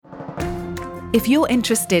If you're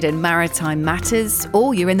interested in maritime matters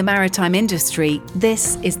or you're in the maritime industry,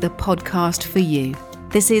 this is the podcast for you.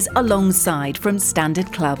 This is Alongside from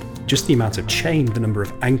Standard Club. Just the amount of chain, the number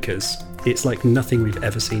of anchors, it's like nothing we've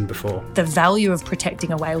ever seen before. The value of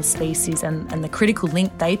protecting a whale species and the critical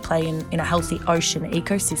link they play in a healthy ocean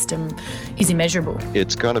ecosystem is immeasurable.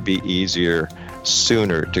 It's going to be easier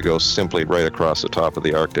sooner to go simply right across the top of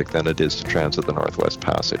the Arctic than it is to transit the Northwest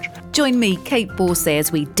Passage. Join me, Kate Borsay,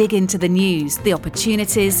 as we dig into the news, the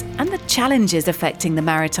opportunities and the challenges affecting the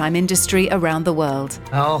maritime industry around the world.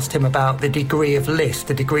 I asked him about the degree of lift,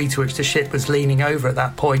 the degree to which the ship was leaning over at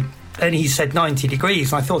that point. And he said 90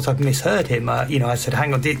 degrees, and I thought I'd misheard him. I said,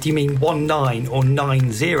 hang on, do you mean 19 or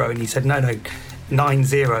 90? And he said, no,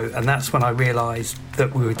 90. And that's when I realised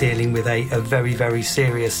that we were dealing with a very, very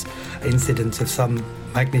serious incident of some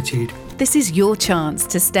magnitude. This is your chance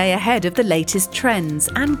to stay ahead of the latest trends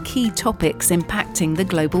and key topics impacting the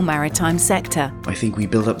global maritime sector. I think we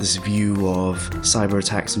build up this view of cyber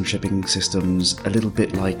attacks on shipping systems a little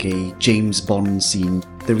bit like a James Bond scene.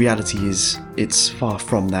 The reality is, it's far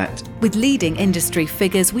from that. With leading industry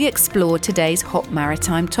figures, we explore today's hot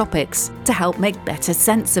maritime topics to help make better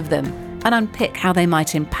sense of them and unpick how they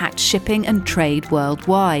might impact shipping and trade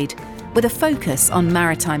worldwide, with a focus on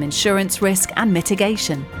maritime insurance risk and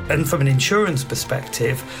mitigation. And from an insurance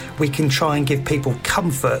perspective, we can try and give people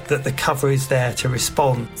comfort that the cover is there to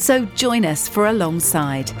respond. So join us for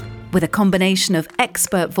Alongside. With a combination of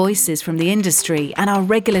expert voices from the industry and our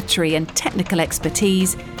regulatory and technical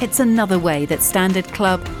expertise, it's another way that Standard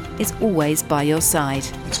Club is always by your side.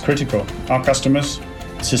 It's critical. Our customers,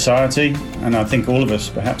 society, and I think all of us,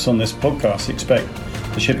 perhaps on this podcast, expect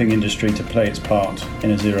the shipping industry to play its part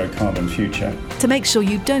in a zero carbon future. To make sure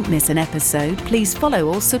you don't miss an episode, please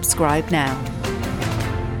follow or subscribe now.